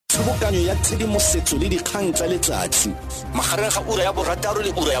Tsubukanyo ya tshedimosetso le dikgang tsa letsatsi magareng ga ura ya borataro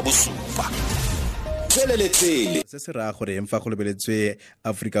le ura ya bosupa. Se se ra gore emfa go lebeletswe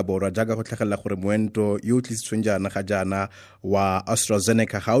Afrika Borwa jaaka go tlhagelela gore moento yo o tlisitsweng jaana ga jaana wa Austra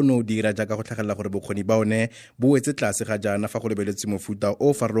Zeneca ga o ne o dira jaaka go tlhagelela gore bokgoni ba one bo wetse tlase ga jaana fa go lebeletswe mofuta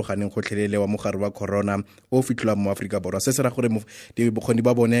o farologaneng gotlhelele wa mogare wa corona o fitlhelwang mo Afrika Borwa. Se se ra gore bokgoni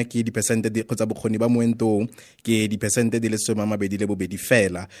ba bone ke dipersente kgotsa bokgoni ba moento ke dipersente di le 22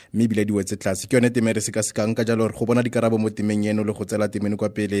 fela mme ebile di wetse tlase. Ke yone teme re sekasekang ka jalo gore go bona dikarabo mo temeng eno le go tsela temeng kwa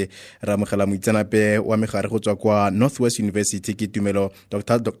pele ra amogela moitseanape wa megare go tswa kwa Northwest University ke Tumelo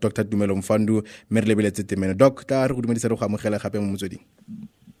Dr. Tumelo Mfandu mme re lebeletse temeno. Doctor re go dumedisa re go amogela gape mo motsweding.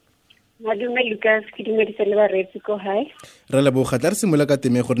 Madume Lucas ke dumedisa le baretsi ko hae. Re leboga tla re simolola ka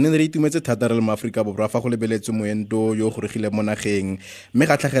teme gore ne re itumetse thata re le mo Afrika Borwa fa go lebeletse moento yo go regile mo nageng mme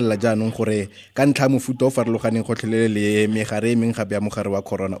ga tlhagelela jaanong gore ka ntlha mofuta o farologaneng go tlhelele le megare meng gape ya mogare wa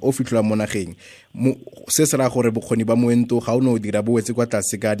corona o fitlhelwa mo nageng se se ra gore bokgoni ba moento ga o ne o dira bo wetse kwa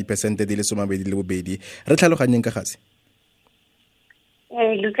tlase ka dipersente di le 22 re tlhaloganyeng ka gase.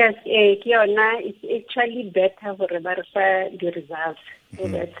 Lucas, ke yona it's actually better gore ba re fa di results so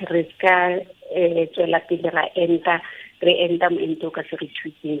that re ska tswela pele ra enta moento ka se re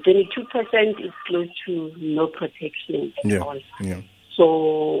thuseng. 22% is close to no protection at all. Yeah.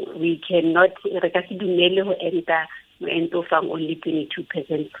 So we cannot re ka se dumele ho enta moento fang only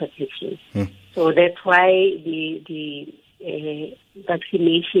 22% protection. So that's why the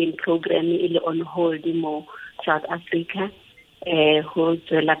vaccination program is on hold in South Africa. Ho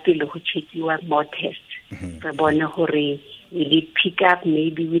tswela pele ho chekiwa more tests. Re bone hore we pick up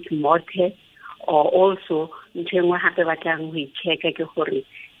maybe with more tests or also ntengwa hape ba tlang ho check ke gore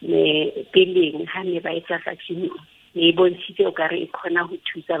ne peleng ha ne ba etsa vaccine ne bontshitse o kare e khona ho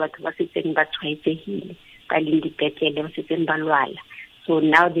thusa batho ba setseng ba tshwaetsegile ba le dipetlele ba setseng ba lwala. So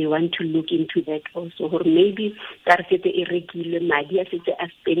now they want to look into that also or maybe ka re setse e rekile madi a setse a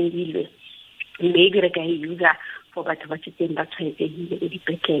spendile maybe re ka use for batho ba setseng ba tshwaetsegile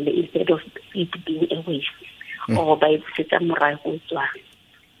dipetlele instead of it being a waste or by setsa morago tswa.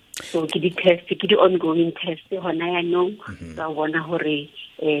 So ke di-test, ke di-ongoing test hona yaanong ba bona gore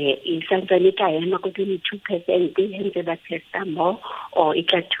e santsane ka ema ko 22% hentse ba testa more or e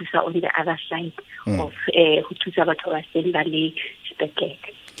tla thusa on the other side of go thusa batho ba seng ba le sepetlele.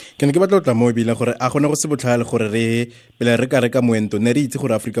 Ke ne ke batla tla mo ebile gore a gone go se botlhale gore re pele re ka reka moento ne re itse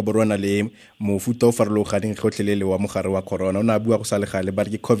gore Afrika Borwa na le mofuta o farologaneng gotlhelele wa mogare wa corona o na bua go sa le gale ba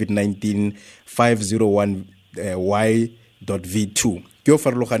re ke COVID-19 501 Y.V2 ke o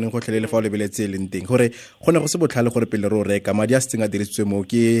farologaneng gotlhelele fa o lebeletse le nteng gore gone go se botlhale gore pele re o reka madi a setseng a dirisitswe mo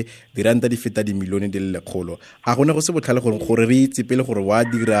ke diranta di feta dimilione di le 100 a gone go se botlhale gore re itse pele gore wa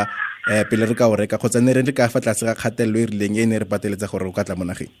dira pele re ka o reka kgotsa ne re ka fa tlase ga kgatelelo e rileng e ne re pateletsa gore o ka tla mo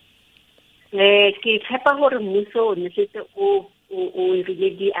nageng. Ke tshepa gore mmuso o ne setse o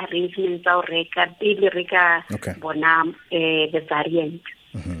rile di arrangements tsa o reka pele re ka bona the variant.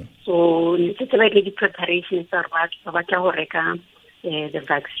 So it's about the preparations are about the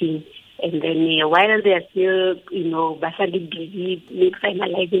vaccine. And then while they are still, basically busy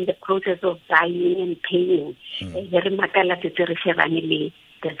finalizing the process of buying and paying, very makala the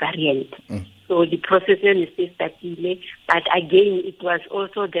variant. So the process is still starting. But again, it was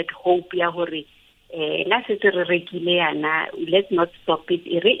also that hope, let's not stop it.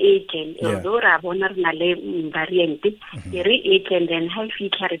 Although variant, and then high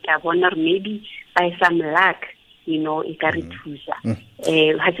feature maybe by some luck, it can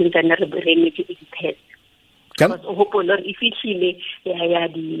hasn't test. Because officially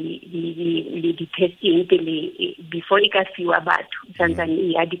the testing before it got few about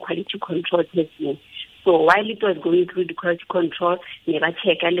the quality control testing. So while it was going through the quality control, never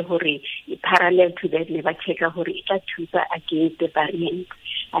check parallel to that, never check against the variant.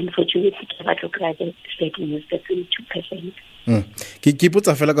 Unfortunately, setting is 22%. Ke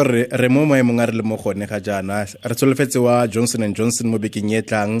ipotsa fela gore re mo maemong a re le mo gone ga jaana re tsholofetse wa Johnson & Johnson mo bekeng e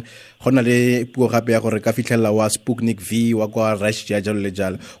tlang gona le puo gape ya gore ka fitlhela wa Sputnik V wa kwa Russia jalo le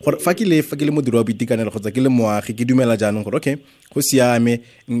jalo gore fa ke le modiri wa boitekanelo kgotsa ke le moagi ke dumela jaanong gore okay go siame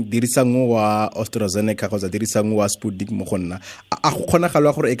dirisang wa Austra Zeneca kgotsa dirisang wa Sputnik mo gonna a go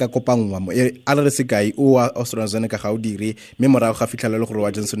kgonagala gore e ka kopangwa a re se kae o wa Austra Zeneca ga o dire mme morago ga fitlhela le gore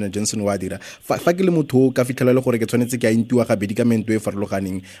wa Johnson & Johnson wa dira fa ke le motho ka fitlhela le gore ke tshwanetse ke a intiwa ga medikamento e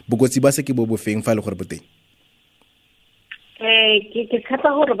farologaneng bokotsi ba se ke bo bofeng fa le gore boteng ke tshepa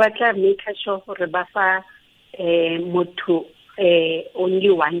gore ba tla make sure gore ba fa motho only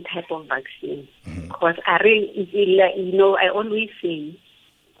one type of vaccine because I always say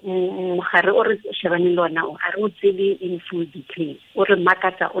mogare o re shebane le ona o a re o tsebe in full detail o re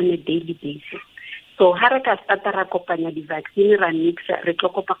makatsa on a daily basis. So ha re ka starta ra kopanya di-vaccine ra mixa re tlo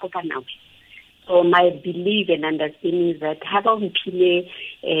kopana. So my belief and understanding is that ha ba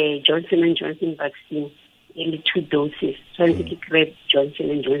mphile Johnson & Johnson vaccine only 2 doses, so ke create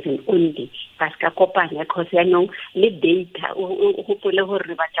Johnson & Johnson only. Paska kopanya because ya no le data o hopole hore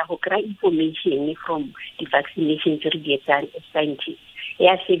re batla ho kry information from the vaccinations re di etsa scientists.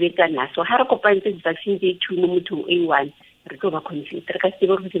 Ya sebetsana so ha re kopantse di-vaccine tse 2 mo mothong A1 re tlo ba confused re ka se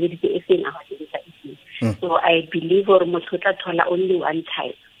bo re sebedise e seng a sebetsa e seng. So I believe or motho tla thola only one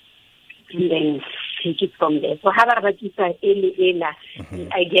type and then take it from there. So ha ba re batisa ela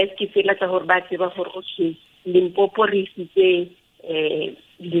I guess ke fela tsa hore ba tseba hore okay Limpopo re isitse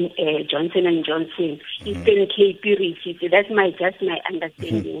Johnson & Johnson, Eastern Cape re that's just my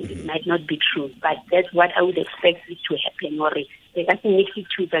understanding. It might not be true, but that's what I would expect it to happen, or they just mix the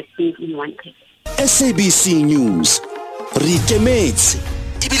 2 vaccines in one place. SABC News re ikemetse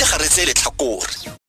ebile ga re tsele tlhakore.